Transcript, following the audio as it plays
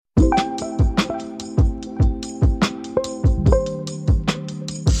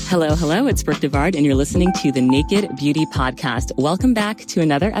Hello, hello. It's Brooke Devard, and you're listening to the Naked Beauty Podcast. Welcome back to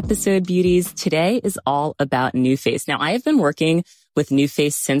another episode, beauties. Today is all about NuFace. Now, I have been working with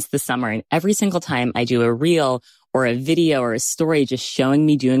NuFace since the summer, and every single time I do a reel or a video or a story just showing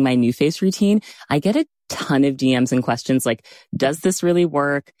me doing my NuFace routine, I get a ton of DMs and questions like, does this really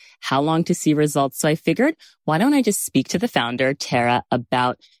work? How long to see results? So I figured, why don't I just speak to the founder, Tara,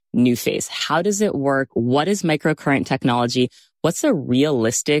 about NuFace? How does it work? What is microcurrent technology? What's a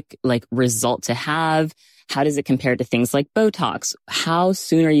realistic result to have? How does it compare to things like Botox? How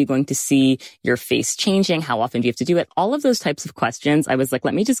soon are you going to see your face changing? How often do you have to do it? All of those types of questions. I was like,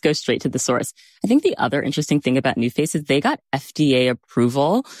 let me just go straight to the source. I think the other interesting thing about NuFace is they got FDA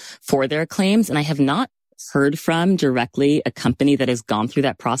approval for their claims, and I have not heard from directly a company that has gone through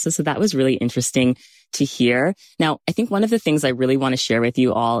that process. So that was really interesting to hear. Now, I think one of the things I really want to share with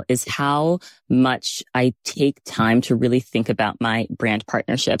you all is how much I take time to really think about my brand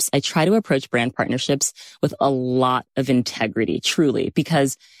partnerships. I try to approach brand partnerships with a lot of integrity, truly,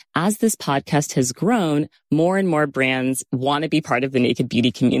 because as this podcast has grown, more and more brands want to be part of the Naked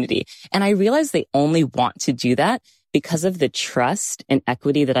Beauty community. And I realize they only want to do that because of the trust and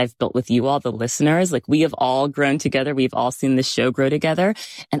equity that I've built with you all, the listeners. We have all grown together. We've all seen the show grow together.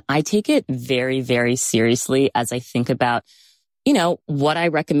 And I take it very, very seriously as I think about, what I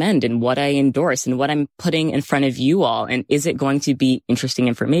recommend and what I endorse and what I'm putting in front of you all. And is it going to be interesting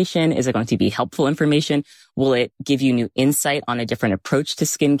information? Is it going to be helpful information? Will it give you new insight on a different approach to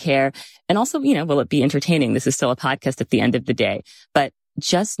skincare? And also, will it be entertaining? This is still a podcast at the end of the day, but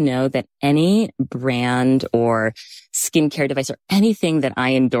just know that any brand or skincare device or anything that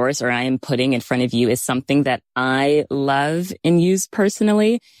I endorse or I am putting in front of you is something that I love and use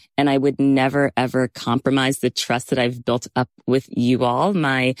personally. And I would never, ever compromise the trust that I've built up with you all,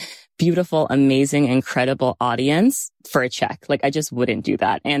 my beautiful, amazing, incredible audience, for a check. I just wouldn't do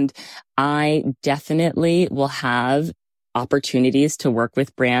that. And I definitely will have opportunities to work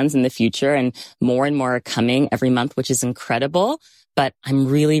with brands in the future, and more are coming every month, which is incredible. But I'm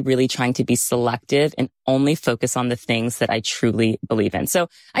really, really trying to be selective and only focus on the things that I truly believe in. So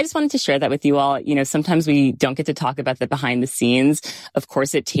I just wanted to share that with you all. Sometimes we don't get to talk about the behind the scenes. Of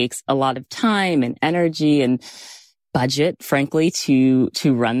course, it takes a lot of time and energy and budget, frankly, to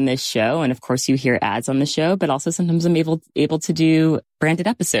run this show. And of course, you hear ads on the show, but also sometimes I'm able to do branded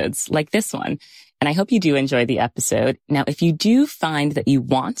episodes like this one. And I hope you do enjoy the episode. Now, if you do find that you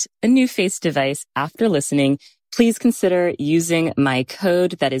want a NuFace device after listening, please consider using my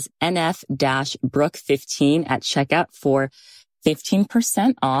code that is NF-Brooke15 at checkout for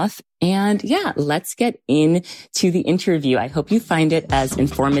 15% off. And yeah, let's get into the interview. I hope you find it as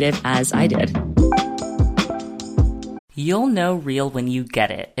informative as I did. You'll know real when you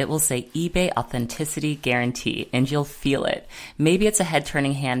get it. It will say eBay Authenticity Guarantee, and you'll feel it. Maybe it's a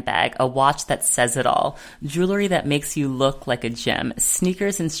head-turning handbag, a watch that says it all, jewelry that makes you look like a gem,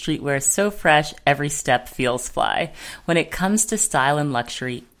 sneakers and streetwear so fresh, every step feels fly. When it comes to style and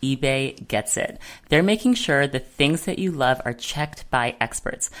luxury, eBay gets it. They're making sure the things that you love are checked by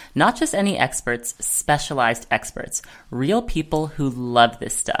experts. Not just any experts, specialized experts. Real people who love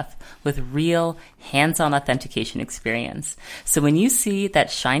this stuff with real hands-on authentication experience. So when you see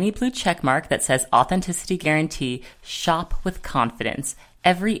that shiny blue check mark that says Authenticity Guarantee, shop with confidence.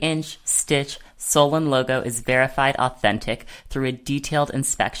 Every inch, stitch, sole, and logo is verified authentic through a detailed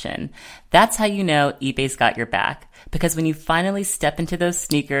inspection. That's how you know eBay's got your back. Because when you finally step into those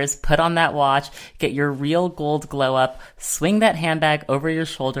sneakers, put on that watch, get your real gold glow up, swing that handbag over your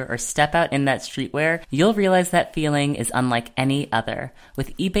shoulder, or step out in that streetwear, you'll realize that feeling is unlike any other.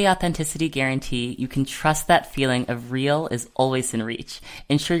 With eBay Authenticity Guarantee, you can trust that feeling of real is always in reach.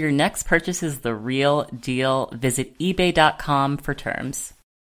 Ensure your next purchase is the real deal. Visit ebay.com for terms.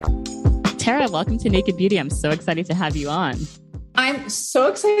 Tara, welcome to Naked Beauty. I'm so excited to have you on. I'm so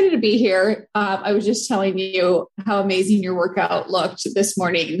excited to be here. I was just telling you how amazing your workout looked this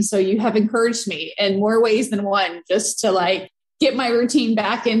morning. So you have encouraged me in more ways than one, just to get my routine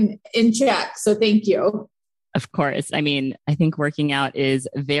back in check. So thank you. Of course. I mean, I think working out is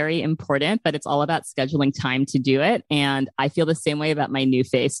very important, but it's all about scheduling time to do it. And I feel the same way about my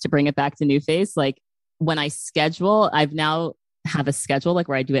NuFace. To bring it back to NuFace, when I schedule, I've now have a schedule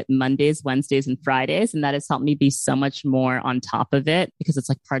where I do it Mondays, Wednesdays, and Fridays. And that has helped me be so much more on top of it because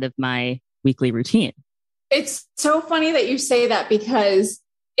it's part of my weekly routine. It's so funny that you say that because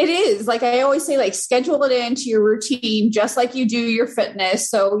it is I always say, schedule it into your routine, just like you do your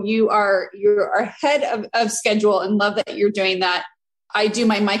fitness. So you're ahead of schedule, and love that you're doing that. I do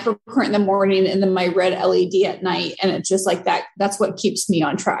my microcurrent in the morning and then my red LED at night. And it's just that. That's what keeps me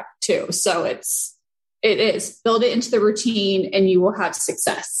on track too. So it's It is. Build it into the routine and you will have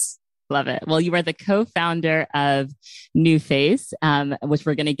success. Love it. Well, you are the co-founder of NuFace, which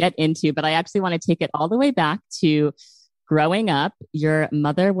we're going to get into, but I actually want to take it all the way back to growing up. Your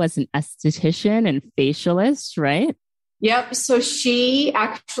mother was an esthetician and facialist, right? Yep. So she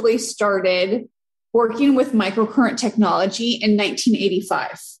actually started working with microcurrent technology in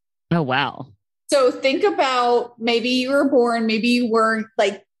 1985. Oh, wow. So think about, maybe you were born, maybe you weren't,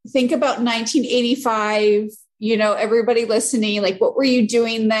 like, think about 1985, everybody listening, like, what were you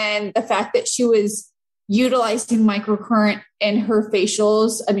doing then? The fact that she was utilizing microcurrent in her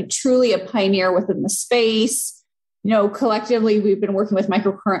facials. I mean, truly a pioneer within the space. Collectively, we've been working with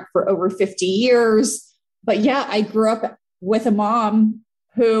microcurrent for over 50 years. But yeah, I grew up with a mom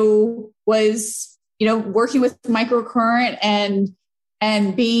who was, working with microcurrent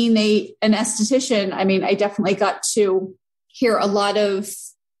and being an esthetician. I mean, I definitely got to hear a lot of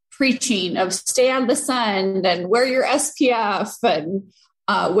preaching of stay out of the sun and wear your SPF,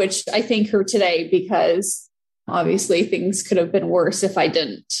 and which I thank her today, because obviously things could have been worse if I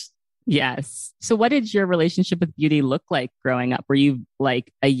didn't. Yes. So what did your relationship with beauty look like growing up? Were you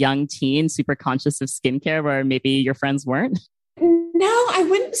like a young teen, super conscious of skincare where maybe your friends weren't? No, I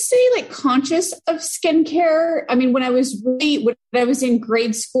wouldn't say like conscious of skincare. I mean, when I was in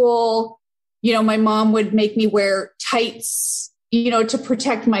grade school, my mom would make me wear tights, to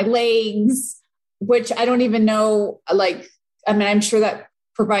protect my legs, which I don't even know, I'm sure that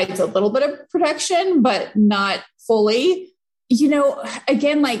provides a little bit of protection, but not fully.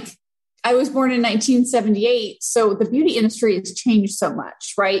 Again, like, I was born in 1978, so the beauty industry has changed so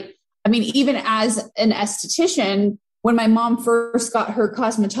much, right? I mean, even as an esthetician, when my mom first got her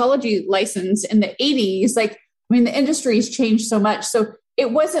cosmetology license in the 80s, the industry has changed so much. So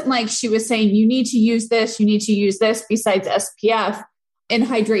it wasn't like she was saying, you need to use this besides SPF and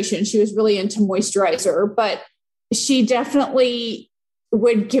hydration. She was really into moisturizer, but she definitely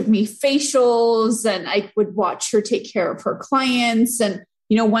would give me facials, and I would watch her take care of her clients. And,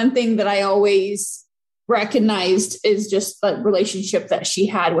 one thing that I always recognized is just the relationship that she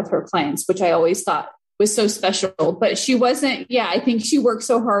had with her clients, which I always thought was so special. But she wasn't, I think she worked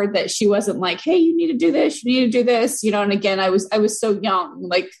so hard that she wasn't like, hey, you need to do this, and again, I was so young.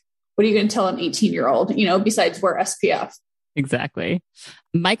 Like, what are you going to tell an 18-year-old, besides wear SPF? Exactly.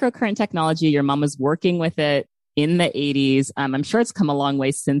 Microcurrent technology, your mom was working with it in the 80s. I'm sure it's come a long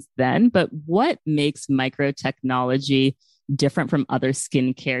way since then, but what makes microtechnology different from other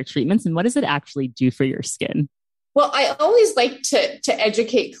skincare treatments, and what does it actually do for your skin? Well, I always like to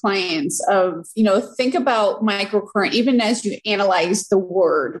educate clients of, think about microcurrent, even as you analyze the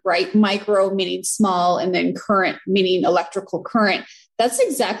word, right? Micro meaning small, and then current meaning electrical current. That's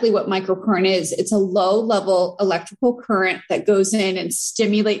exactly what microcurrent is. It's a low level electrical current that goes in and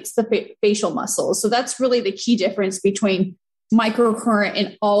stimulates the facial muscles. So that's really the key difference between microcurrent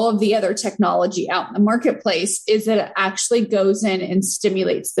and all of the other technology out in the marketplace, is that it actually goes in and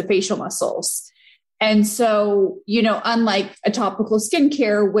stimulates the facial muscles. And so, unlike a topical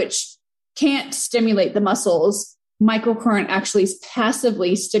skincare, which can't stimulate the muscles, microcurrent actually is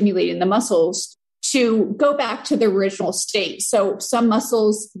passively stimulating the muscles to go back to the original state. So some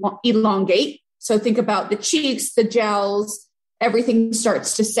muscles elongate. So think about the cheeks, the jowls, everything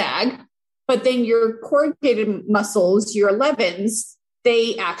starts to sag. But then your corrugated muscles, your 11s,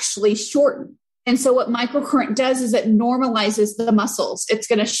 they actually shorten. And so what microcurrent does is it normalizes the muscles. It's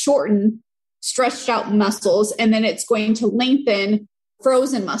going to shorten stretched out muscles, and then it's going to lengthen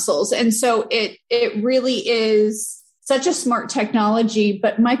frozen muscles. And so it really is such a smart technology,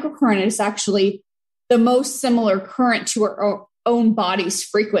 but microcurrent is actually the most similar current to our own body's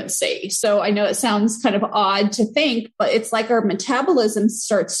frequency. So I know it sounds kind of odd to think, but it's like our metabolism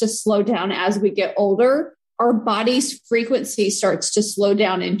starts to slow down as we get older. Our body's frequency starts to slow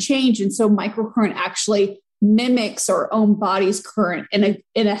down and change. And so microcurrent actually mimics our own body's current in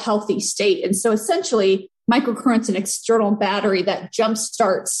a healthy state. And so essentially, microcurrent's an external battery that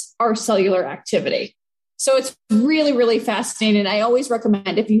jumpstarts our cellular activity. So it's really, really fascinating. I always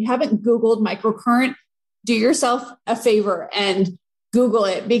recommend, if you haven't Googled microcurrent, do yourself a favor and Google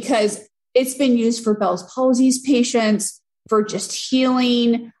it, because it's been used for Bell's palsy patients, for just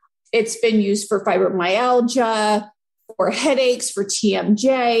healing. It's been used for fibromyalgia, for headaches, for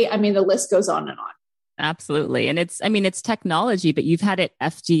TMJ. I mean, the list goes on and on. Absolutely. And it's technology, but you've had it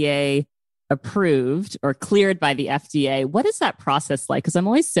FDA approved or cleared by the FDA. What is that process like? Because I'm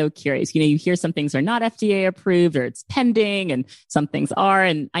always so curious. You hear some things are not FDA approved, or it's pending, and some things are.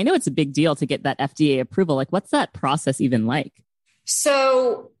 And I know it's a big deal to get that FDA approval. Like, what's that process even like?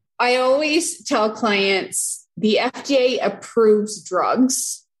 So I always tell clients the FDA approves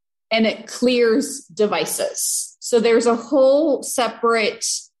drugs, and it clears devices. So there's a whole separate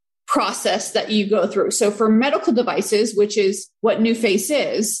process that you go through. So for medical devices, which is what NuFace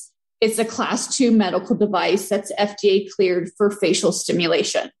is, it's a class 2 medical device that's FDA cleared for facial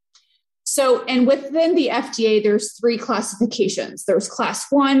stimulation. So, and within the FDA, there's 3 classifications. There's class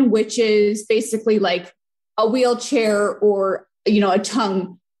 1, which is basically like a wheelchair or, a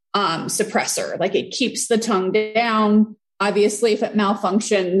tongue suppressor. Like it keeps the tongue down. Obviously, if it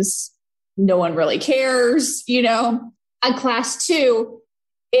malfunctions, no one really cares, A class 2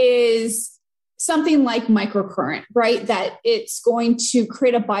 is something like microcurrent, right? That it's going to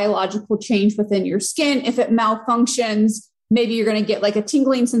create a biological change within your skin. If it malfunctions, maybe you're going to get like a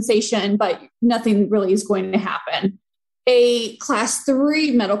tingling sensation, but nothing really is going to happen. A class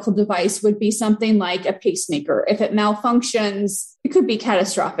 3 medical device would be something like a pacemaker. If it malfunctions, it could be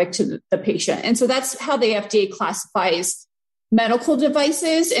catastrophic to the patient. And so that's how the FDA classifies medical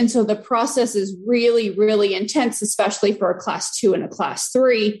devices. And so the process is really, really intense, especially for a class 2 and a class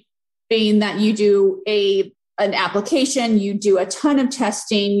 3, being that you do an application, you do a ton of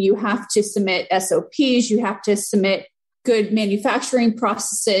testing, you have to submit SOPs, you have to submit good manufacturing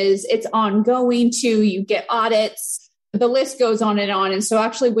processes. It's ongoing too. You get audits. The list goes on. And so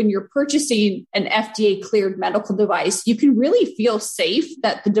actually, when you're purchasing an FDA cleared medical device, you can really feel safe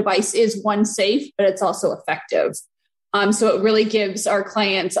that the device is, one, safe, but it's also effective. So it really gives our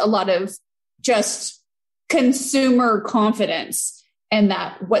clients a lot of just consumer confidence and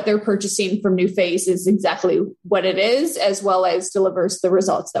that what they're purchasing from NuFace is exactly what it is, as well as delivers the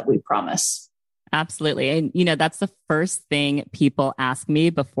results that we promise. Absolutely. And, that's the first thing people ask me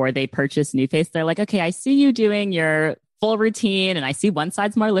before they purchase NuFace. They're like, okay, I see you doing your full routine and I see one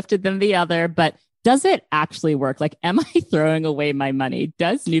side's more lifted than the other, but does it actually work? Like, am I throwing away my money?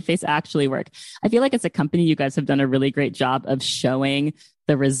 Does NuFace actually work? I feel like as a company, you guys have done a really great job of showing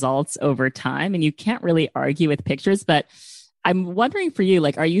the results over time, and you can't really argue with pictures, but I'm wondering for you,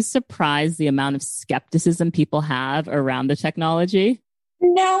 like, are you surprised the amount of skepticism people have around the technology?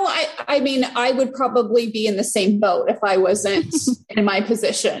 No, I mean, I would probably be in the same boat if I wasn't in my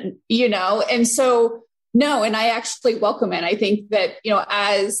position, And so, no, and I actually welcome it. I think that,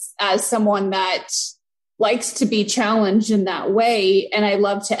 as someone that likes to be challenged in that way, and I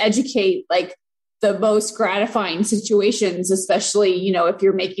love to educate, like the most gratifying situations, especially, if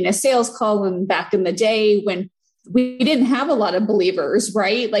you're making a sales call, and back in the day when we didn't have a lot of believers,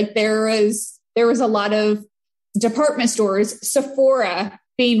 right? Like there was a lot of department stores, Sephora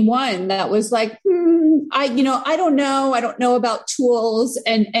being one that was like, I don't know. I don't know about tools.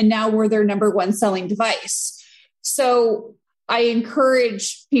 And now we're their number 1 selling device. So I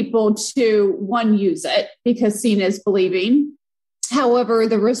encourage people to, one, use it because seeing is believing. However,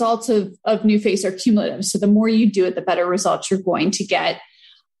 the results of NuFace are cumulative. So the more you do it, the better results you're going to get.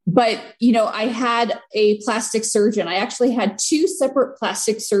 But, I had a plastic surgeon. I actually had 2 separate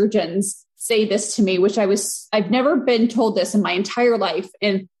plastic surgeons say this to me, which I've never been told this in my entire life.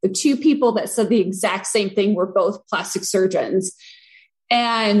 And the 2 people that said the exact same thing were both plastic surgeons.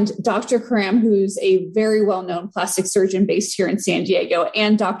 And Dr. Karam, who's a very well-known plastic surgeon based here in San Diego,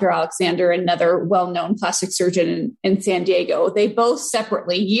 and Dr. Alexander, another well-known plastic surgeon in San Diego, they both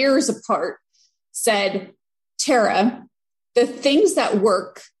separately, years apart, said, Tara, the things that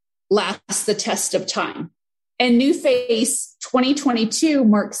work last the test of time. And NuFace 2022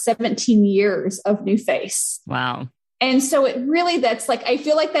 marks 17 years of NuFace. Wow. And so I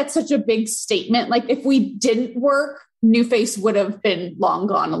feel like that's such a big statement. Like if we didn't work, NuFace would have been long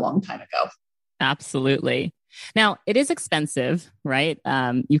gone a long time ago. Absolutely. Now, it is expensive, right?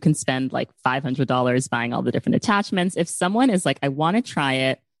 You can spend like $500 buying all the different attachments. If someone is like, I want to try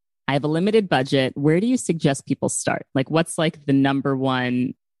it, I have a limited budget, where do you suggest people start? Like what's like the number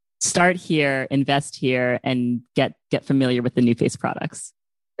one, start here, invest here, and get familiar with the NuFace products?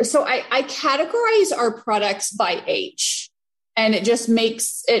 So I categorize our products by age, and it just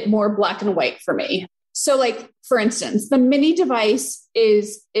makes it more black and white for me. So like, for instance, the mini device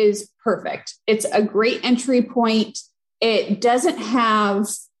is perfect. It's a great entry point. It doesn't have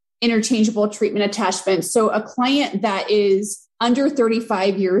interchangeable treatment attachments. So a client that is under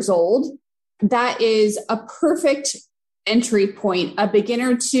 35 years old, that is a perfect entry point, a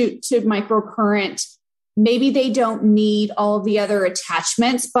beginner to microcurrent. Maybe they don't need all of the other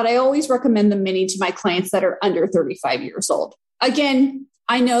attachments, but I always recommend the mini to my clients that are under 35 years old. Again,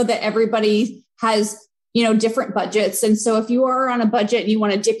 I know that everybody has, different budgets. And so if you are on a budget and you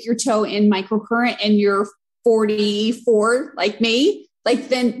want to dip your toe in microcurrent and you're 44 like me,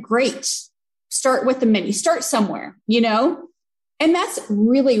 then great. Start with the mini, start somewhere, And that's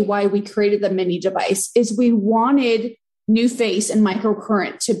really why we created the mini device is we wanted NuFace and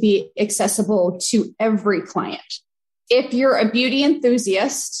microcurrent to be accessible to every client. If you're a beauty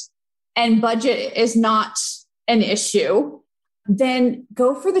enthusiast and budget is not an issue, then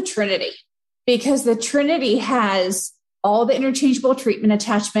go for the Trinity, because the Trinity has all the interchangeable treatment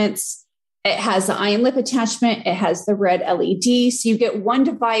attachments. It has the eye and lip attachment. It has the red LED. So you get one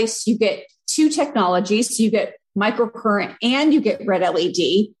device, you get two technologies. So you get microcurrent and you get red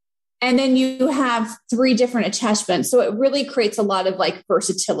LED. And then you have 3 different attachments. So it really creates a lot of like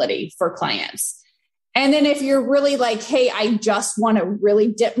versatility for clients. And then if you're really like, hey, I just want to really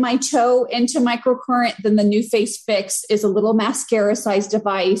dip my toe into microcurrent, then the NuFace Fix is a little mascara sized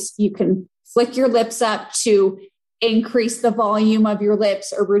device. You can flick your lips up to increase the volume of your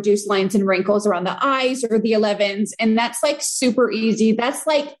lips or reduce lines and wrinkles around the eyes or the 11s. And that's like super easy. That's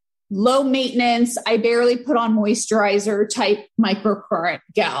like low maintenance. I barely put on moisturizer type microcurrent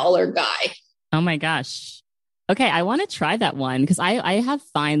gal or guy. Oh my gosh. Okay. I want to try that one because I have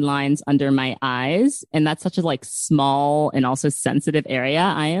fine lines under my eyes, and that's such a like small and also sensitive area.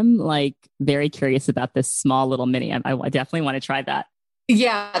 I am like very curious about this small little mini. I definitely want to try that.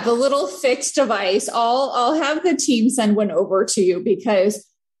 Yeah, the little fixed device. I'll have the team send one over to you because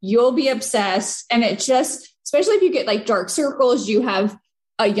you'll be obsessed. And it just, especially if you get like dark circles, you have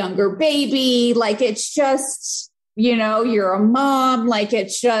a younger baby, like it's just, you're a mom, like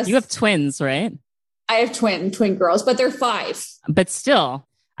it's just. You have twins, right? I have twin girls, but they're 5. But still,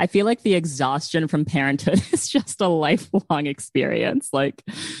 I feel like the exhaustion from parenthood is just a lifelong experience. Like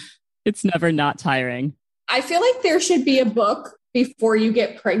it's never not tiring. I feel like there should be a book before you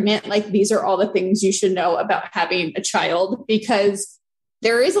get pregnant. Like these are all the things you should know about having a child, because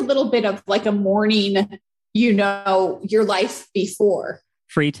there is a little bit of like a morning, your life before.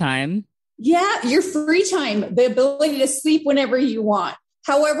 Free time. Yeah, your free time, the ability to sleep whenever you want.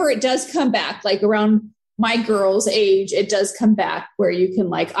 However, it does come back, like around my girl's age, it does come back where you can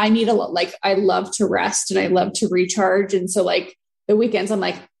like, I love to rest and I love to recharge. And so like the weekends, I'm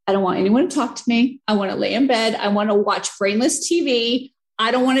like, I don't want anyone to talk to me. I want to lay in bed. I want to watch brainless TV.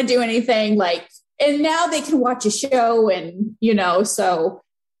 I don't want to do anything like, and now they can watch a show and, so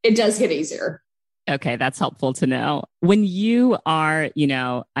it does get easier. Okay, that's helpful to know. When you are,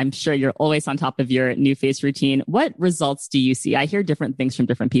 I'm sure you're always on top of your NuFace routine. What results do you see? I hear different things from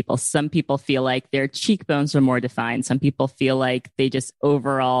different people. Some people feel like their cheekbones are more defined. Some people feel like they just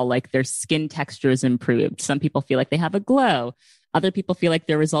overall, like their skin texture is improved. Some people feel like they have a glow. Other people feel like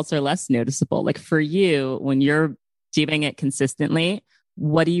their results are less noticeable. Like for you, when you're doing it consistently,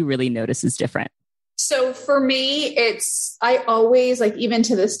 what do you really notice is different? So for me, I always, like, even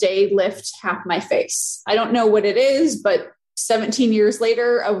to this day, lift half my face. I don't know what it is, but 17 years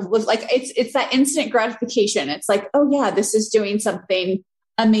later, it's that instant gratification. It's like, oh yeah, this is doing something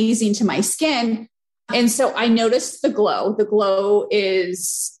amazing to my skin. And so I noticed the glow. The glow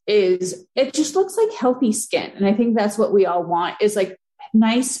is it just looks like healthy skin. And I think that's what we all want, is like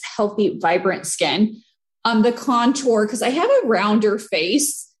nice, healthy, vibrant skin. The contour, because I have a rounder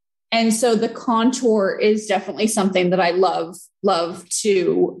face. And so the contour is definitely something that I love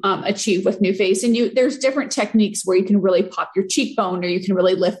to achieve with NuFace. And there's different techniques where you can really pop your cheekbone, or you can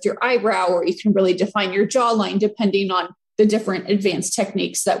really lift your eyebrow, or you can really define your jawline, depending on the different advanced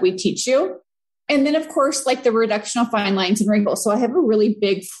techniques that we teach you. And then, of course, like the reduction of fine lines and wrinkles. So I have a really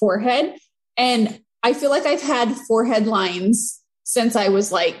big forehead, and I feel like I've had forehead lines since I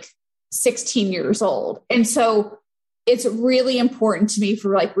was like 16 years old. And so it's really important to me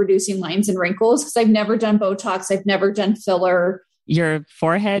for like reducing lines and wrinkles, because I've never done Botox. I've never done filler. Your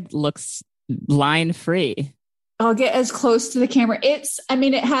forehead looks line free. I'll get as close to the camera. It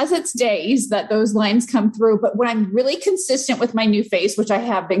has its days that those lines come through, but when I'm really consistent with my NuFace, which I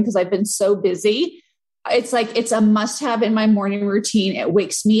have been because I've been so busy, it's like, it's a must have in my morning routine. It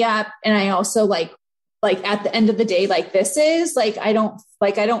wakes me up. And I also like at the end of the day, like this is like, I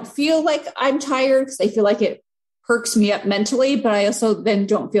don't feel like I'm tired, because I feel like it perks me up mentally, but I also then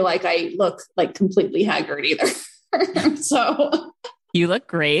don't feel like I look like completely haggard either. So you look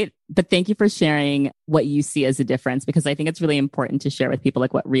great, but thank you for sharing what you see as a difference, because I think it's really important to share with people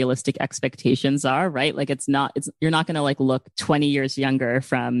like what realistic expectations are, right? Like you're not going to like look 20 years younger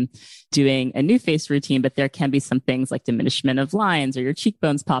from doing a NuFace routine, but there can be some things like diminishment of lines or your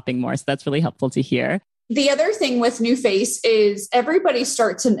cheekbones popping more. So that's really helpful to hear. The other thing with NuFace is everybody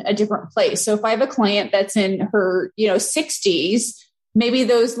starts in a different place. So if I have a client that's in her, 60s, maybe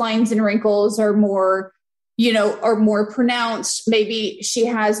those lines and wrinkles are more, are more pronounced. Maybe she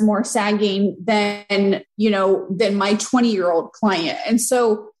has more sagging than my 20-year-old client. And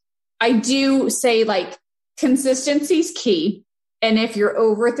so I do say like consistency is key. And if you're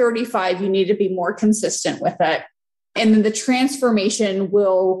over 35, you need to be more consistent with it. And then the transformation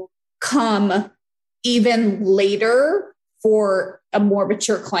will come even later for a more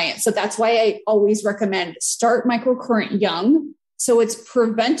mature client. So that's why I always recommend start microcurrent young. So it's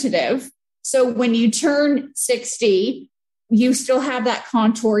preventative. So when you turn 60, you still have that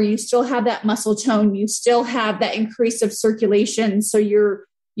contour, you still have that muscle tone, you still have that increase of circulation. So you're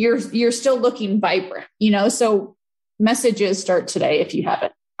still looking vibrant, so messages start today if you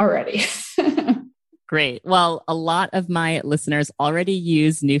haven't already. Great. Well, a lot of my listeners already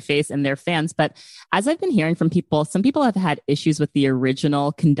use NuFace and they're fans, but as I've been hearing from people, some people have had issues with the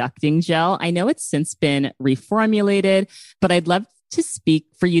original conducting gel. I know it's since been reformulated, but I'd love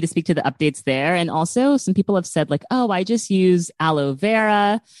for you to speak to the updates there. And also some people have said like, oh, I just use aloe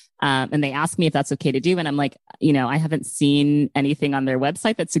vera. And they ask me if that's okay to do. And I'm like, I haven't seen anything on their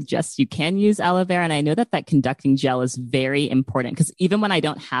website that suggests you can use aloe vera. And I know that conducting gel is very important because even when I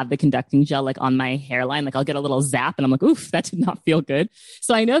don't have the conducting gel, like on my hairline, like I'll get a little zap and I'm like, oof, that did not feel good.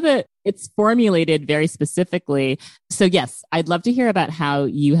 So I know that it's formulated very specifically. So yes, I'd love to hear about how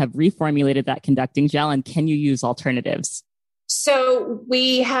you have reformulated that conducting gel and can you use alternatives? So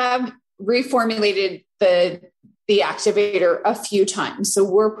we have reformulated the activator a few times. So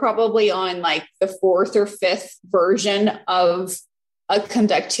we're probably on like the 4th or 5th version of a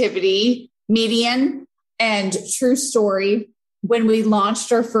conductivity median. And true story, when we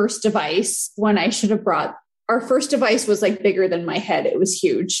launched our first device, our first device was like bigger than my head. It was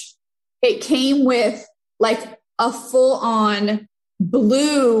huge. It came with like a full on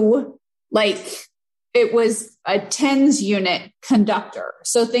blue, like it was a TENS unit conductor.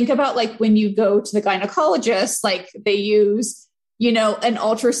 So think about like when you go to the gynecologist, like they use, an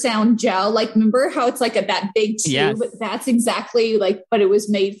ultrasound gel. Like remember how it's like that big tube? Yes. That's exactly but it was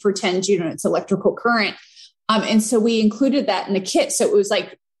made for TENS units, electrical current. And so we included that in the kit. So it was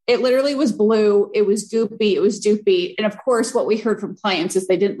like, it literally was blue. It was goopy. It was doopy. And of course, what we heard from clients is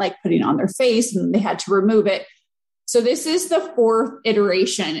they didn't like putting it on their face and they had to remove it. So this is the 4th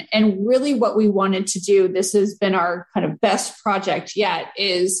iteration. And really what we wanted to do, this has been our kind of best project yet,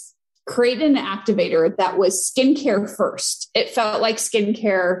 is create an activator that was skincare first. It felt like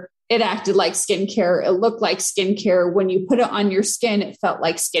skincare. It acted like skincare. It looked like skincare. When you put it on your skin, it felt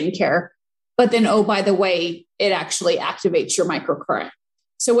like skincare. But then, oh, by the way, it actually activates your microcurrent.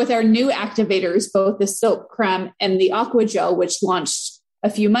 So with our new activators, both the Silk Creme and the Aqua Gel, which launched a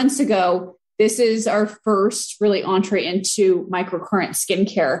few months ago, this is our first really entree into microcurrent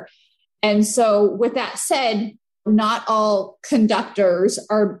skincare. And so with that said, not all conductors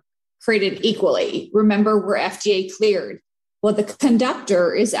are created equally. Remember, we're FDA cleared. Well, the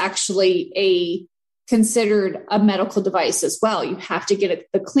conductor is actually considered a medical device as well. You have to get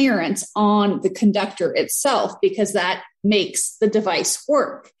the clearance on the conductor itself because that makes the device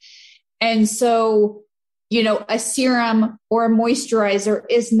work. And so a serum or a moisturizer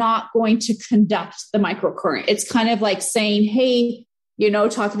is not going to conduct the microcurrent. It's kind of like saying, hey,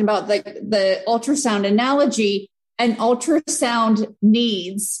 talking about the ultrasound analogy, an ultrasound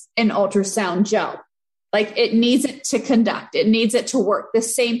needs an ultrasound gel. Like it needs it to conduct. It needs it to work. The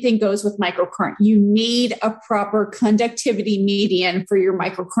same thing goes with microcurrent. You need a proper conductivity median for your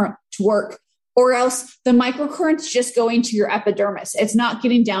microcurrent to work, or else the microcurrent's just going to your epidermis. It's not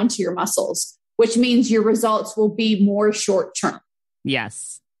getting down to your muscles, which means your results will be more short term.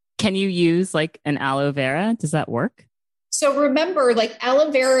 Yes. Can you use like an aloe vera? Does that work? So remember, like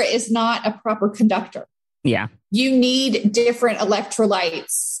aloe vera is not a proper conductor. Yeah. You need different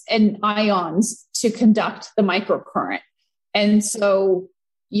electrolytes and ions to conduct the microcurrent. And so,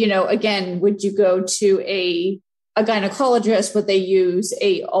 again, would you go to a gynecologist? Would they use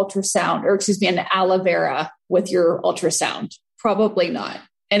an aloe vera with your ultrasound? Probably not.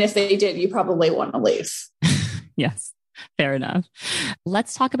 And if they did, you probably want to leave. Yes, fair enough.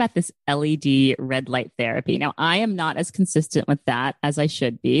 Let's talk about this LED red light therapy. Now, I am not as consistent with that as I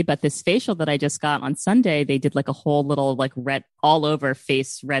should be, but this facial that I just got on Sunday, they did like a whole little like red all over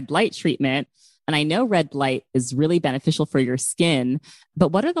face red light treatment. And I know red light is really beneficial for your skin, but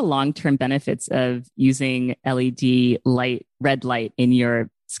what are the long-term benefits of using red light in your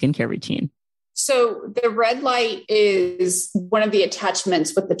skincare routine? So the red light is one of the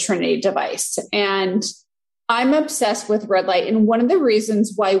attachments with the Trinity device. And I'm obsessed with red light. And one of the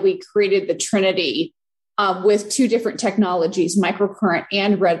reasons why we created the Trinity with 2 different technologies, microcurrent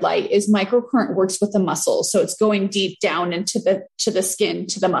and red light, is microcurrent works with the muscles. So it's going deep down into the skin,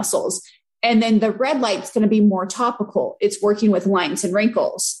 to the muscles. And then the red light's going to be more topical. It's working with lines and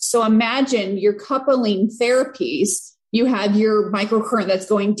wrinkles. So imagine you're coupling therapies. You have your microcurrent that's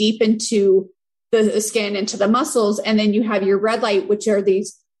going deep into the skin, into the muscles. And then you have your red light, which are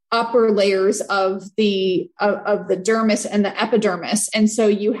these upper layers of the dermis and the epidermis. And so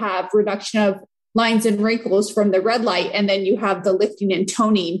you have reduction of lines and wrinkles from the red light, and then you have the lifting and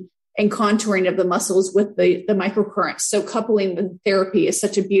toning and contouring of the muscles with the microcurrents. So coupling with therapy is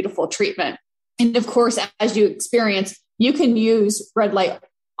such a beautiful treatment. And of course, as you experience, you can use red light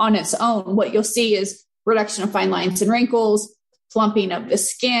on its own. What you'll see is reduction of fine lines and wrinkles, plumping of the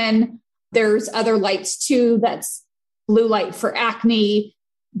skin. There's other lights too. That's blue light for acne.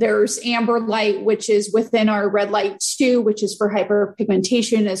 There's amber light, which is within our red light too, which is for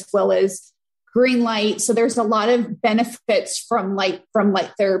hyperpigmentation, as well as green light. So there's a lot of benefits from light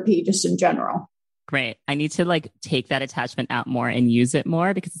therapy just in general. Great. I need to like take that attachment out more and use it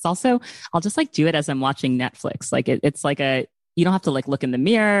more, because it's also, I'll just like do it as I'm watching Netflix. Like it's like you don't have to like look in the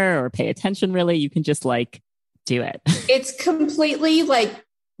mirror or pay attention really. You can just like do it. It's completely like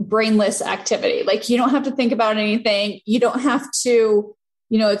brainless activity. Like you don't have to think about anything. You don't have to,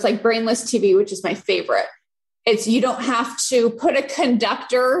 it's like brainless TV, which is my favorite. You don't have to put a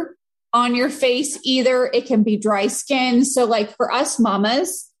conductor on your face either. It can be dry skin. So like for us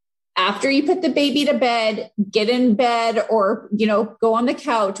mamas, after you put the baby to bed, get in bed or, go on the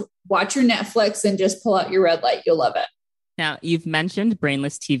couch, watch your Netflix and just pull out your red light. You'll love it. Now, you've mentioned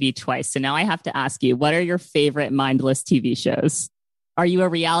brainless TV twice. So now I have to ask you, what are your favorite mindless TV shows? Are you a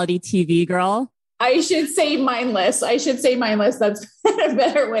reality TV girl? I should say mindless. That's a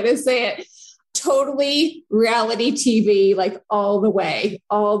better way to say it. Totally reality TV, like all the way.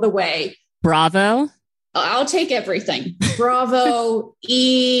 Bravo? I'll take everything. Bravo,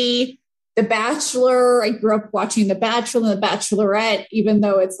 E, The Bachelor. I grew up watching The Bachelor and The Bachelorette, even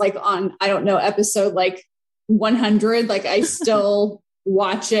though it's like on, I don't know, episode like 100. Like I still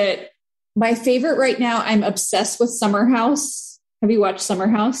watch it. My favorite right now, I'm obsessed with Summer House. Have you watched Summer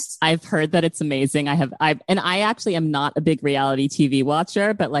House? I've heard that it's amazing. I actually am not a big reality TV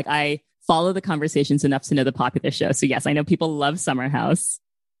watcher, but like I follow the conversations enough to know the popular show. So yes, I know people love Summer House.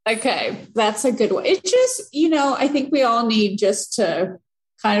 Okay, that's a good one. It just, I think we all need just to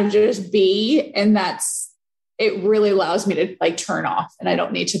kind of just be, and it really allows me to like turn off and I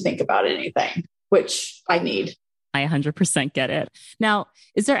don't need to think about anything, which I need. I 100% get it. Now,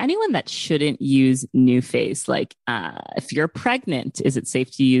 is there anyone that shouldn't use NuFace? Like if you're pregnant, is it safe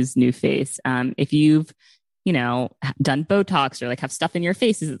to use NuFace? If you've, done Botox or like have stuff in your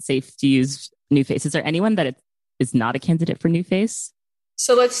face, is it safe to use NuFace? Is there anyone that is not a candidate for NuFace?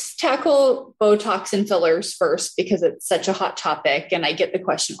 So let's tackle Botox and fillers first, because it's such a hot topic and I get the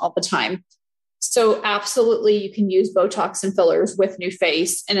question all the time. So absolutely, you can use Botox and fillers with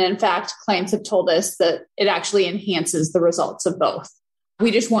NuFace. And in fact, clients have told us that it actually enhances the results of both.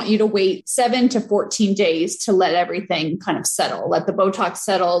 We just want you to wait 7 to 14 days to let everything kind of settle. Let the Botox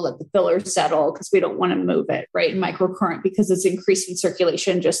settle, let the fillers settle, because we don't want to move it, right? In microcurrent, because it's increasing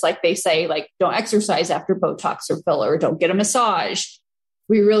circulation, just like they say, like don't exercise after Botox or filler, don't get a massage.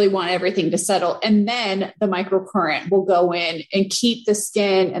 We really want everything to settle. And then the microcurrent will go in and keep the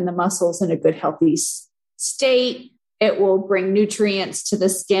skin and the muscles in a good, healthy state. It will bring nutrients to the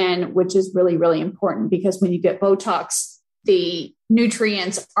skin, which is really, really important, because when you get Botox, the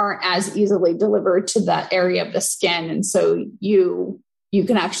nutrients aren't as easily delivered to that area of the skin. And so you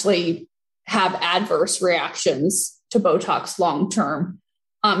can actually have adverse reactions to Botox long-term.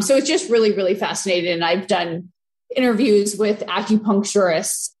 So it's just really, really fascinating. And I've done interviews with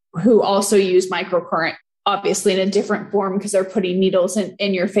acupuncturists who also use microcurrent, obviously in a different form, because they're putting needles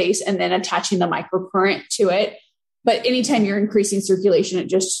in your face and then attaching the microcurrent to it. But anytime you're increasing circulation, it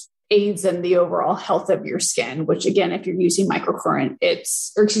just aids in the overall health of your skin, which again, if you're using microcurrent,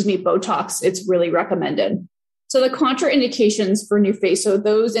 Botox, it's really recommended. So the contraindications for NuFace, so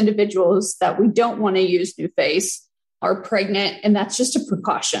those individuals that we don't want to use NuFace are pregnant, and that's just a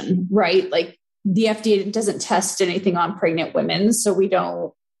precaution, right? Like the FDA doesn't test anything on pregnant women. So we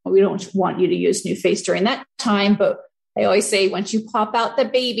don't want you to use NuFace during that time. But I always say, once you pop out the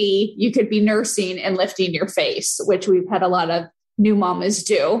baby, you could be nursing and lifting your face, which we've had a lot of new mamas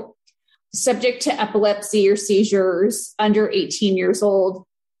do. Subject to epilepsy or seizures, under 18 years old,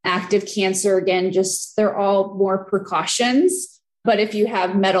 active cancer, again, they're all more precautions. But if you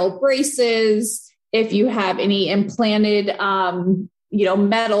have metal braces, if you have any implanted,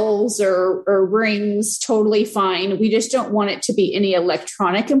 metals or rings, totally fine. We just don't want it to be any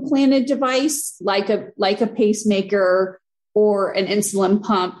electronic implanted device like a pacemaker or an insulin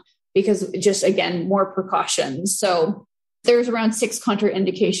pump, because just, again, more precautions. So there's around 6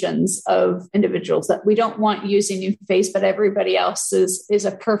 contraindications of individuals that we don't want using NuFace, but everybody else is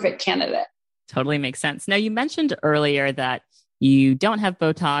a perfect candidate. Totally makes sense. Now, you mentioned earlier that you don't have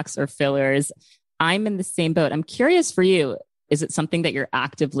Botox or fillers. I'm in the same boat. I'm curious for you. Is it something that you're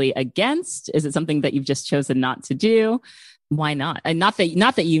actively against? Is it something that you've just chosen not to do? Why not? And not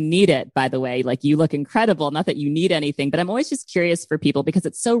that you need it, by the way, like you look incredible, not that you need anything, but I'm always just curious for people because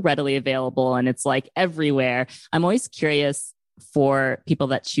it's so readily available and it's like everywhere. I'm always curious for people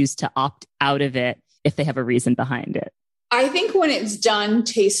that choose to opt out of it if they have a reason behind it. I think when it's done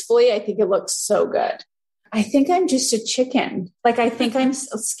tastefully, I think it looks so good. I think I'm just a chicken. Like, I think I'm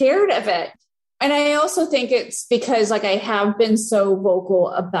scared of it. And I also think it's because like I have been so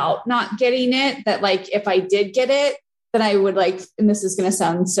vocal about not getting it that like, if I did get it, then I would like, and this is going to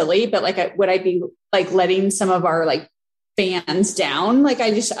sound silly, but like, would I be like letting some of our like fans down? Like,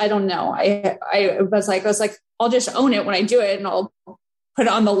 I don't know. I was like, I'll just own it when I do it and I'll put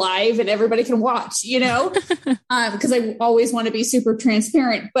it on the live and everybody can watch, because I always want to be super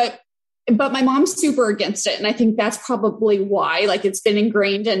transparent, but my mom's super against it. And I think that's probably why, like, it's been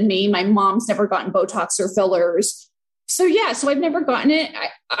ingrained in me. My mom's never gotten Botox or fillers. So yeah, so I've never gotten it.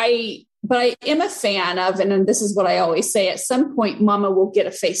 But I am a fan of, and this is what I always say, at some point, mama will get a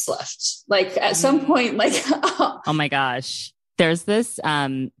facelift. Like at some point, like, oh my gosh. There's this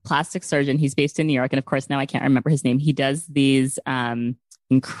plastic surgeon. He's based in New York. And of course, now I can't remember his name. He does these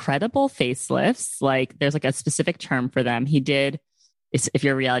incredible facelifts. Like there's like a specific term for them. He did, if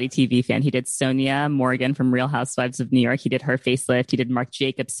you're a reality TV fan, he did Sonia Morgan from Real Housewives of New York. He did her facelift. He did Marc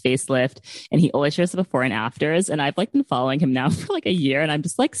Jacobs facelift, and he always shows the before and afters. And I've like been following him now for like a year, and I'm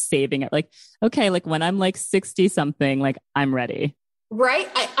just like saving it. Like, okay, like when I'm like 60 something, like I'm ready. Right.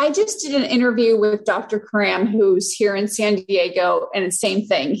 I just did an interview with Dr. Karam, who's here in San Diego, and it's same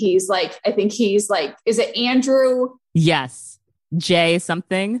thing. He's like, I think he's like, is it Andrew? Yes. J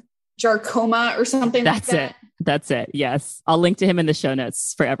something. Jarcoma or something like that. That's it. That's it. Yes. I'll link to him in the show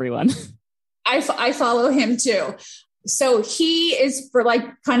notes for everyone. I follow him too. So he is for like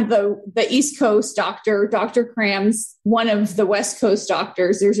kind of the East Coast doctor. Dr. Karam's one of the West Coast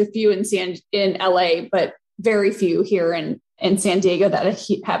doctors. There's a few in LA, but very few here in San Diego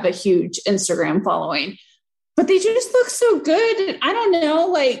that have a huge Instagram following. But they just look so good. And I don't know,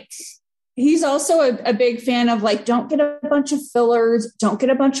 like he's also a big fan of like, don't get a bunch of fillers, don't get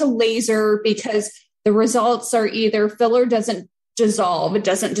a bunch of laser, because the results are either filler doesn't dissolve, it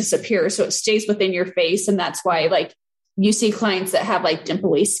doesn't disappear. So it stays within your face. And that's why like you see clients that have like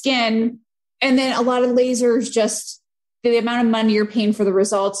dimply skin. And then a lot of lasers, just the amount of money you're paying for the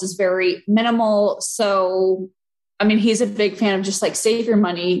results is very minimal. So, I mean, he's a big fan of just like save your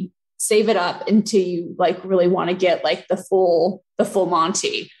money, save it up until you like really want to get like the full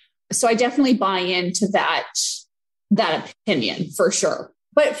Monty. So I definitely buy into that opinion for sure.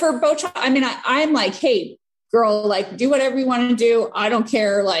 But for Botox, I mean, I'm like, hey, girl, like do whatever you want to do. I don't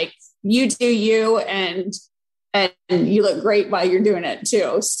care. Like you do you, and you look great while you're doing it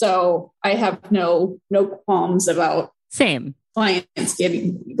too. So I have no qualms about same clients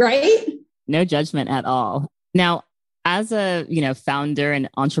getting right. No judgment at all. Now, as a founder and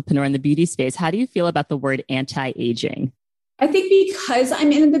entrepreneur in the beauty space, how do you feel about the word anti-aging? I think because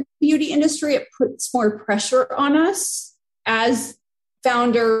I'm in the beauty industry, it puts more pressure on us as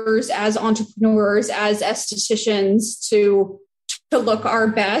founders, as entrepreneurs, as estheticians to look our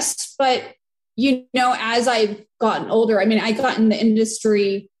best. But, as I've gotten older, I mean, I got in the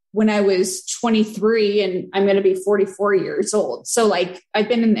industry when I was 23 and I'm going to be 44 years old. So like I've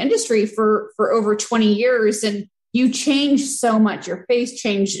been in the industry for over 20 years, and you change so much. Your face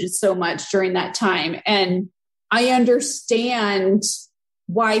changes so much during that time. And I understand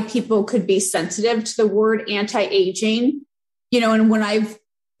why people could be sensitive to the word anti-aging, and when I've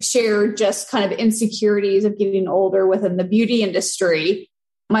shared just kind of insecurities of getting older within the beauty industry,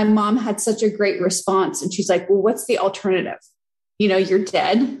 my mom had such a great response. And she's like, well, what's the alternative? You're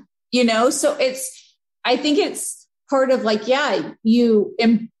dead, so I think it's part of like, yeah, you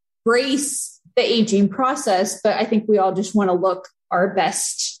embrace the aging process, but I think we all just want to look our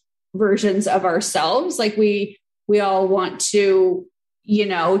best versions of ourselves. Like we all want to,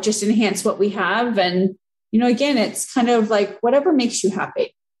 just enhance what we have. And, again, it's kind of like whatever makes you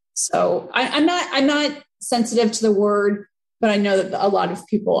happy. So I'm not sensitive to the word, but I know that a lot of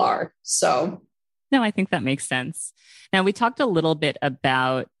people are. So. No, I think that makes sense. Now, we talked a little bit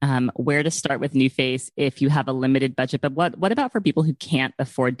about where to start with NuFace if you have a limited budget, but what about for people who can't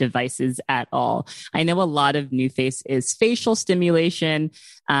afford devices at all? I know a lot of NuFace is facial stimulation.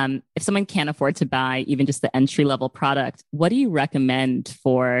 If someone can't afford to buy even just the entry-level product, what do you recommend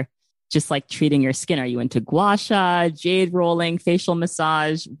for just like treating your skin? Are you into gua sha, jade rolling, facial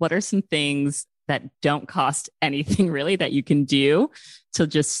massage? What are some things that don't cost anything really that you can do to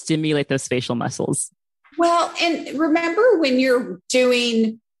just stimulate those facial muscles? Well, and remember when you're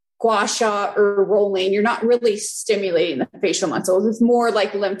doing gua sha or rolling, you're not really stimulating the facial muscles. It's more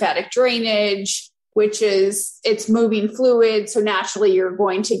like lymphatic drainage, which is it's moving fluid. So naturally you're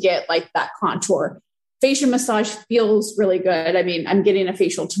going to get like that contour. Facial massage feels really good. I mean, I'm getting a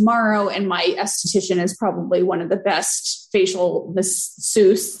facial tomorrow and my esthetician is probably one of the best facial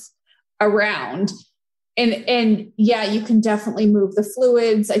masseuse around. And yeah, you can definitely move the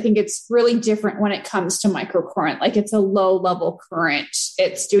fluids. I think it's really different when it comes to microcurrent. Like it's a low level current.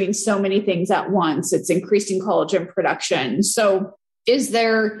 It's doing so many things at once. It's increasing collagen production. So is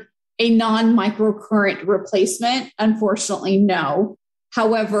there a non-microcurrent replacement? Unfortunately, no.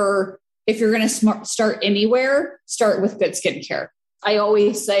 However, if you're going to start anywhere, start with good skincare. I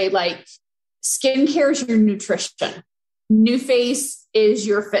always say like skincare is your nutrition. NuFace is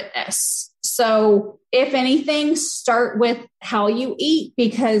your fitness. So if anything, start with how you eat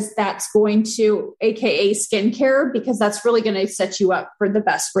because that's going to, AKA skincare, because that's really going to set you up for the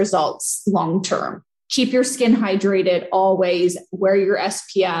best results long-term. Keep your skin hydrated always, wear your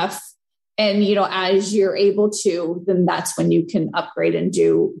SPF. And, as you're able to, then that's when you can upgrade and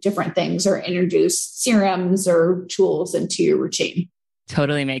do different things or introduce serums or tools into your routine.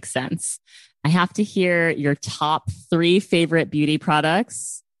 Totally makes sense. I have to hear your top 3 favorite beauty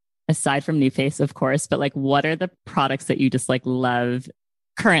products, aside from NuFace, of course, but like, what are the products that you just like love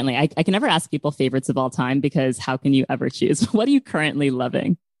currently? I can never ask people favorites of all time because how can you ever choose? What are you currently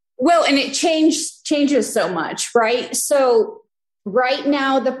loving? Well, and it changes so much, right? So right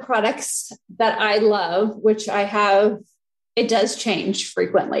now, the products that I love, which I have, it does change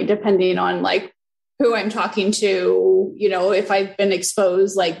frequently depending on like who I'm talking to, if I've been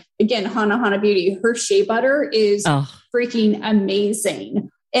exposed, like again, Hana Beauty, her shea butter is freaking amazing.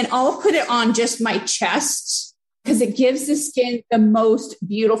 And I'll put it on just my chest because it gives the skin the most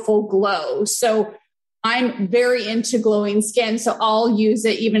beautiful glow. So I'm very into glowing skin. So I'll use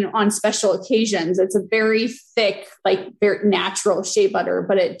it even on special occasions. It's a very thick, like very natural shea butter,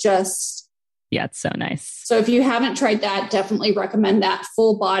 but it just... Yeah, it's so nice. So if you haven't tried that, definitely recommend that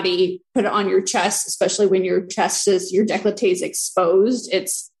full body, put it on your chest, especially when your chest is, your décolleté is exposed.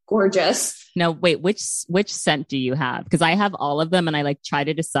 It's gorgeous. No, wait, which scent do you have? Because I have all of them and I like try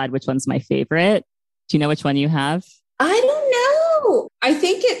to decide which one's my favorite. Do you know which one you have? I don't know. I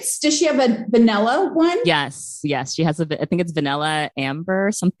think does she have a vanilla one? Yes. She has I think it's vanilla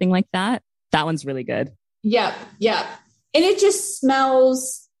amber, something like that. That one's really good. Yep. And it just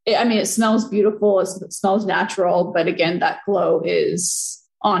smells, it smells beautiful. It smells natural. But again, that glow is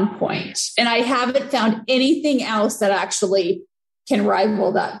on point. And I haven't found anything else that actually can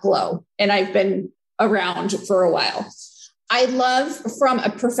rival that glow. And I've been around for a while. I love from a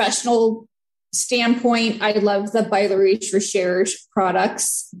professional standpoint, I love the By La Recherche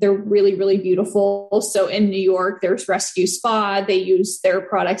products. They're really, really beautiful. So in New York, there's Rescue Spa. They use their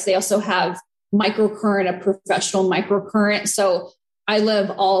products. They also have microcurrent, a professional microcurrent. So I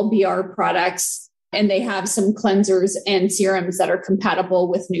love all BR products. And they have some cleansers and serums that are compatible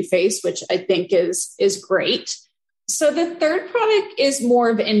with NuFace, which I think is great. So the third product is more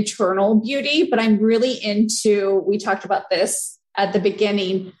of internal beauty, but I'm really into, we talked about this at the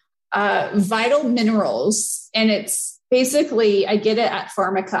beginning, Vital Minerals. And it's basically, I get it at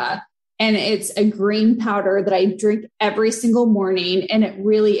Pharmaca, and it's a green powder that I drink every single morning. And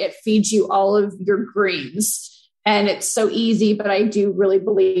it feeds you all of your greens. And it's so easy, but I do really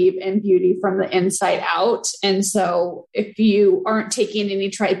believe in beauty from the inside out. And so if you aren't taking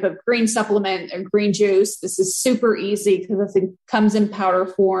any type of green supplement or green juice, this is super easy because it comes in powder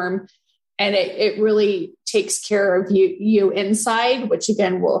form and it really takes care of you inside, which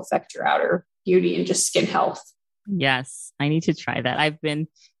again will affect your outer beauty and just skin health. Yes, I need to try that. I've been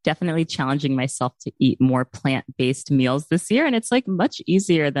definitely challenging myself to eat more plant-based meals this year. And it's like much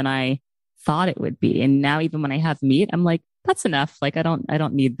easier than I thought it would be. And now even when I have meat, I'm like, that's enough. Like, I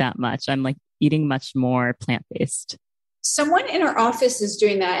don't need that much. I'm like eating much more plant-based. Someone in our office is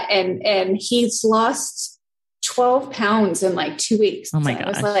doing that. And he's lost 12 pounds in like 2 weeks. Oh my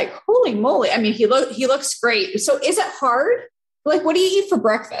gosh. I was like, holy moly. I mean, he looks great. So is it hard? Like, what do you eat for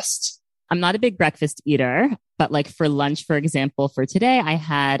breakfast? I'm not a big breakfast eater, but like for lunch, for example, for today, I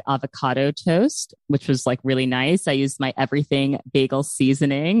had avocado toast, which was like really nice. I used my everything bagel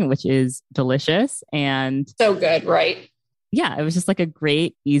seasoning, which is delicious. And so good, right? Yeah, it was just like a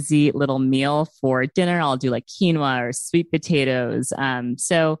great, easy little meal for dinner. I'll do like quinoa or sweet potatoes.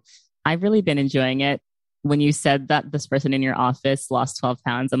 So I've really been enjoying it. When you said that this person in your office lost 12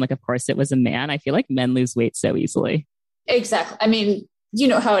 pounds, I'm like, of course it was a man. I feel like men lose weight so easily. Exactly. I mean, you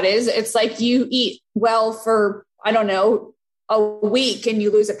know how it is. It's like you eat well for, I don't know, a week and you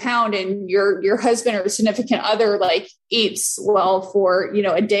lose a pound and your husband or significant other like eats well for,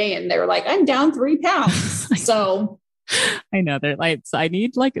 a day and they're like, I'm down 3 pounds. So I know they're like, so I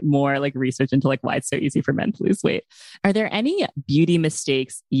need like more like research into like why it's so easy for men to lose weight. Are there any beauty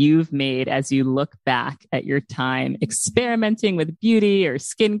mistakes you've made as you look back at your time experimenting with beauty or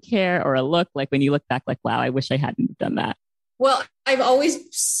skincare or a look, like when you look back, like, wow, I wish I hadn't done that? Well, I've always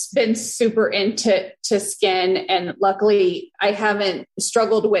been super into skin, and luckily I haven't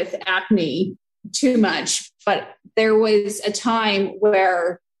struggled with acne too much, but there was a time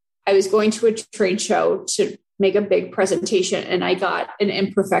where I was going to a trade show to make a big presentation and I got an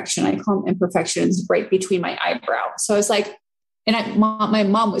imperfection. I call them imperfections right between my eyebrow. So I was like, and my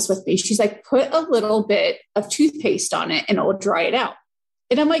mom was with me. She's like, put a little bit of toothpaste on it and it will dry it out.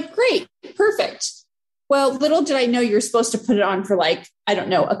 And I'm like, great, perfect. Well, little did I know you're supposed to put it on for like, I don't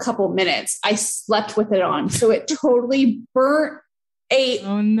know, a couple minutes. I slept with it on. So it totally burnt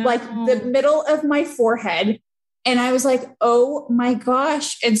like the middle of my forehead. And I was like, oh my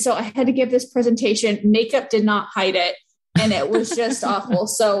gosh. And so I had to give this presentation. Makeup did not hide it. And it was just awful.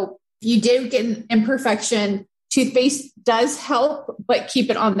 So you did get an imperfection. Toothpaste does help, but keep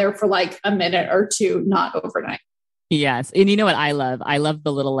it on there for like a minute or two, not overnight. Yes. And you know what I love? I love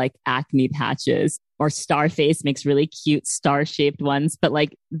the little like acne patches, or Starface makes really cute star shaped ones. But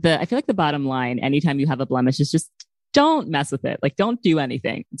like I feel like the bottom line, anytime you have a blemish, is just don't mess with it. Like don't do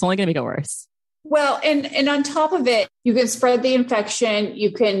anything. It's only going to make it worse. Well, and on top of it, you can spread the infection,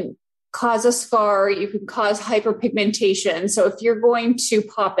 you can cause a scar, you can cause hyperpigmentation. So if you're going to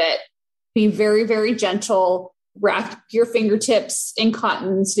pop it, be very, very gentle, wrap your fingertips in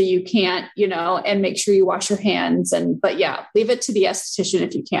cotton so you can't, and make sure you wash your hands. But yeah, leave it to the esthetician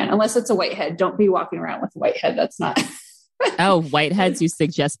if you can, unless it's a whitehead. Don't be walking around with a whitehead. That's not. Oh, whiteheads you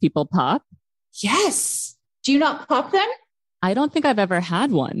suggest people pop? Yes. Do you not pop them? I don't think I've ever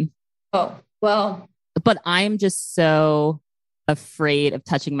had one. Oh, well. But I'm just so afraid of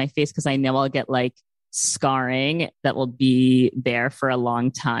touching my face because I know I'll get like scarring that will be there for a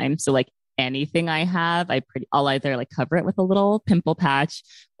long time. So like anything I have, I'll either like cover it with a little pimple patch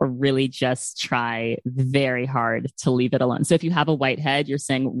or really just try very hard to leave it alone. So if you have a whitehead, you're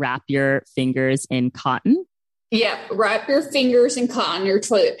saying wrap your fingers in cotton? Yeah, wrap your fingers in cotton, your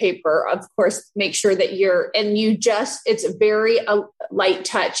toilet paper. Of course, make sure that it's a very light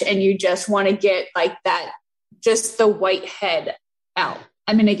touch and you just want to get like that, just the whitehead out.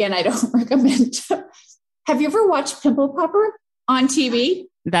 I mean, again, I don't recommend. Have you ever watched Pimple Popper on TV?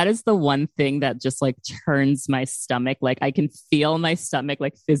 That is the one thing that just like turns my stomach. Like I can feel my stomach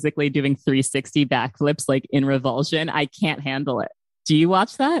like physically doing 360 backflips, like in revulsion. I can't handle it. Do you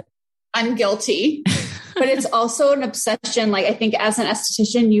watch that? I'm guilty. But it's also an obsession. Like I think as an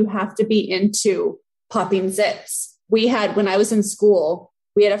esthetician, you have to be into popping zips. When I was in school,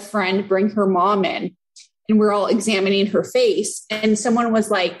 we had a friend bring her mom in and we're all examining her face. And someone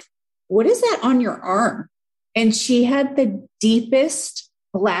was like, what is that on your arm? And she had the deepest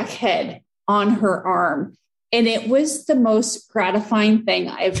blackhead on her arm. And it was the most gratifying thing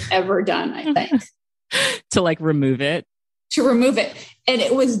I've ever done, I think. To like remove it. To remove it. And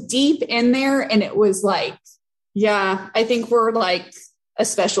it was deep in there. And it was like, yeah, I think we're like a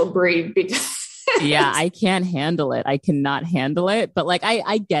special breed because yeah, I can't handle it. I cannot handle it. But like,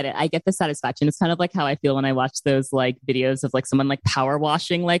 I get it. I get the satisfaction. It's kind of like how I feel when I watch those like videos of like someone like power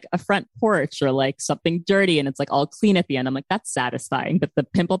washing like a front porch or like something dirty and it's like all clean at the end. I'm like, that's satisfying. But the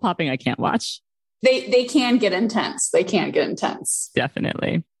pimple popping, I can't watch. They can get intense. They can get intense.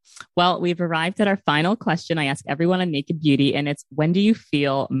 Definitely. Well, we've arrived at our final question. I ask everyone on Naked Beauty, and it's, when do you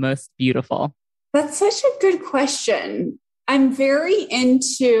feel most beautiful? That's such a good question. I'm very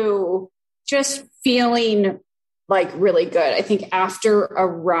into just feeling like really good. I think after a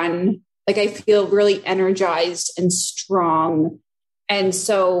run, like I feel really energized and strong. And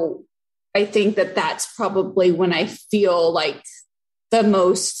so I think that that's probably when I feel like the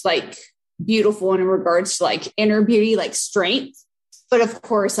most like beautiful in regards to like inner beauty, like strength. But of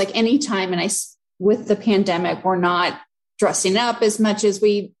course, like anytime, with the pandemic, we're not dressing up as much as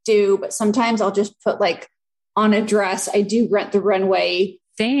we do, but sometimes I'll just put like on a dress. I do Rent the Runway.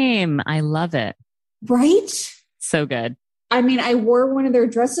 Same. I love it. Right? So good. I mean, I wore one of their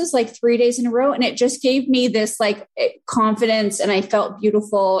dresses like 3 days in a row and it just gave me this like confidence and I felt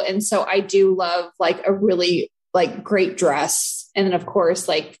beautiful. And so I do love like a really like great dress. And then of course,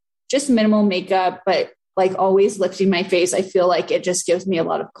 like just minimal makeup, but like always lifting my face. I feel like it just gives me a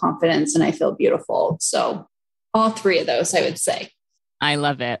lot of confidence and I feel beautiful. So all three of those, I would say. I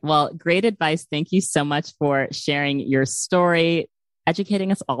love it. Well, great advice. Thank you so much for sharing your story.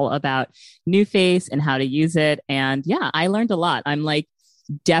 educating us all about NuFace and how to use it. And yeah, I learned a lot. I'm like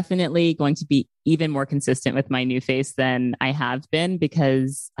definitely going to be even more consistent with my NuFace than I have been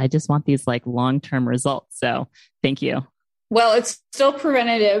because I just want these like long-term results. So thank you. Well, it's still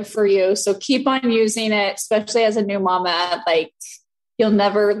preventative for you. So keep on using it, especially as a new mama. Like you'll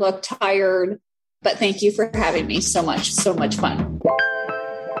never look tired. But thank you for having me so much. So much fun.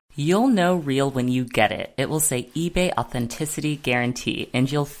 You'll know real when you get it. It will say eBay Authenticity Guarantee, and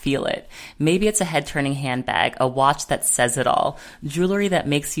you'll feel it. Maybe it's a head-turning handbag, a watch that says it all, jewelry that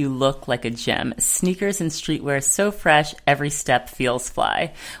makes you look like a gem, sneakers and streetwear so fresh, every step feels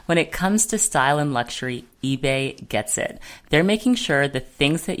fly. When it comes to style and luxury, eBay gets it. They're making sure the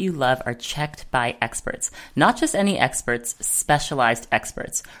things that you love are checked by experts. Not just any experts, specialized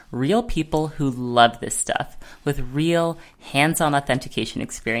experts. Real people who love this stuff with real hands-on authentication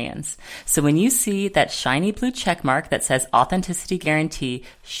experience. So when you see that shiny blue check mark that says Authenticity Guarantee,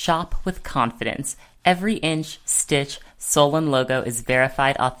 shop with confidence. Every inch, stitch, sole, and logo is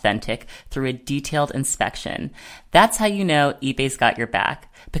verified authentic through a detailed inspection. That's how you know eBay's got your back.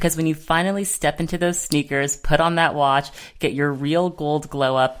 Because when you finally step into those sneakers, put on that watch, get your real gold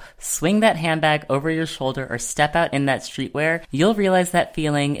glow up, swing that handbag over your shoulder, or step out in that streetwear, you'll realize that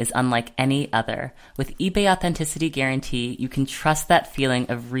feeling is unlike any other. With eBay Authenticity Guarantee, you can trust that feeling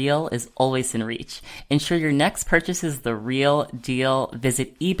of real is always in reach. Ensure your next purchase is the real deal.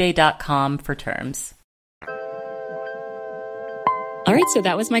 Visit ebay.com for terms. All right, so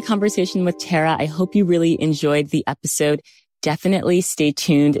that was my conversation with Tara. I hope you really enjoyed the episode. Definitely stay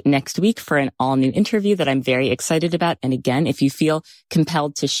tuned next week for an all-new interview that I'm very excited about. And again, if you feel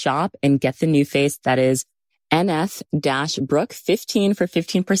compelled to shop and get the NuFace, that is NF-Brooke15 for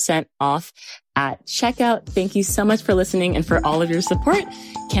 15% off at checkout. Thank you so much for listening and for all of your support.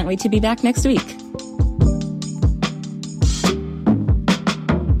 Can't wait to be back next week.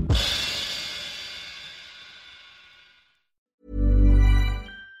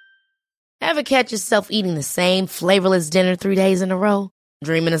 Ever catch yourself eating the same flavorless dinner 3 days in a row?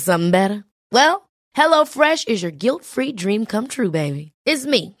 Dreaming of something better? Well, HelloFresh is your guilt-free dream come true, baby. It's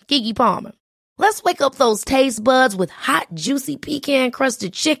me, Keke Palmer. Let's wake up those taste buds with hot, juicy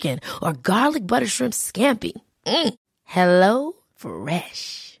pecan-crusted chicken or garlic butter shrimp scampi. Hello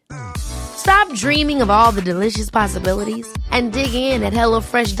Fresh. Stop dreaming of all the delicious possibilities and dig in at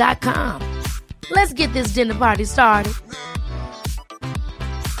HelloFresh.com. Let's get this dinner party started.